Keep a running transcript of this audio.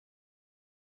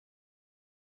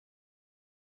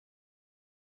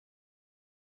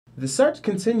The search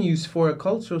continues for a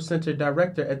cultural center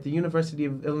director at the University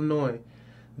of Illinois.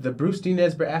 The Bruce D.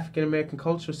 Nesbitt African American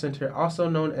Cultural Center, also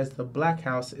known as the Black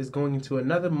House, is going into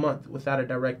another month without a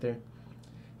director.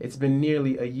 It's been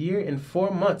nearly a year and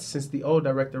 4 months since the old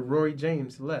director, Rory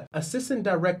James, left. Assistant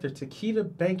Director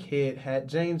Takeda Bankhead had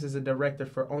James as a director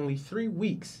for only 3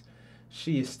 weeks.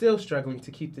 She is still struggling to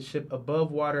keep the ship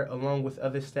above water along with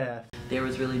other staff. There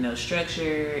was really no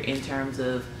structure in terms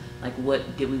of like what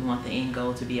did we want the end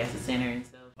goal to be as a center and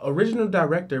stuff. Original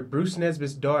director Bruce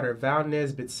Nesbitt's daughter, Val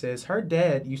Nesbitt, says her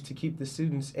dad used to keep the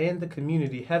students and the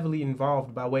community heavily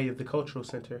involved by way of the cultural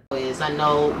center. I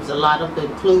know it was a lot of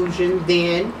inclusion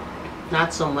then,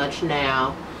 not so much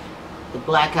now. The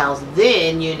Black House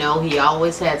then, you know, he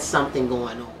always had something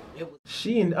going on.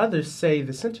 She and others say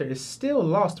the center is still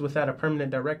lost without a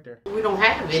permanent director. We don't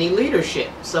have any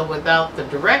leadership, so without the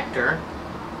director,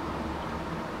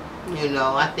 you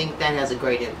know, I think that has a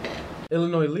great impact.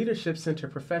 Illinois Leadership Center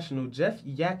professional Jeff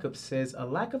Jacobs says a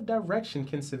lack of direction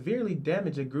can severely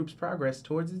damage a group's progress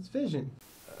towards its vision.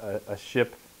 A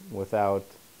ship without,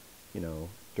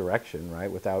 direction, right?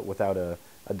 Without a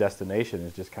destination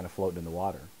is just kind of floating in the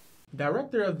water.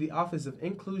 Director of the Office of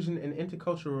Inclusion and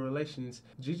Intercultural Relations,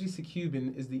 Gigi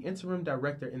Secuban, is the interim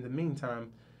director in the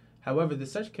meantime. However, the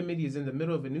search committee is in the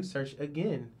middle of a new search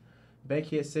again.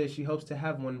 Bankhead says she hopes to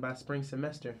have one by spring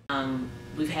semester.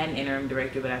 We've had an interim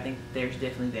director, but I think there's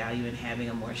definitely value in having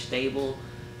a more stable,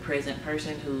 present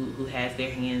person who has their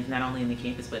hands not only in the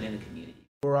campus but in the community.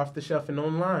 For Off the Shelf and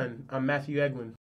Online, I'm Matthew Eglin.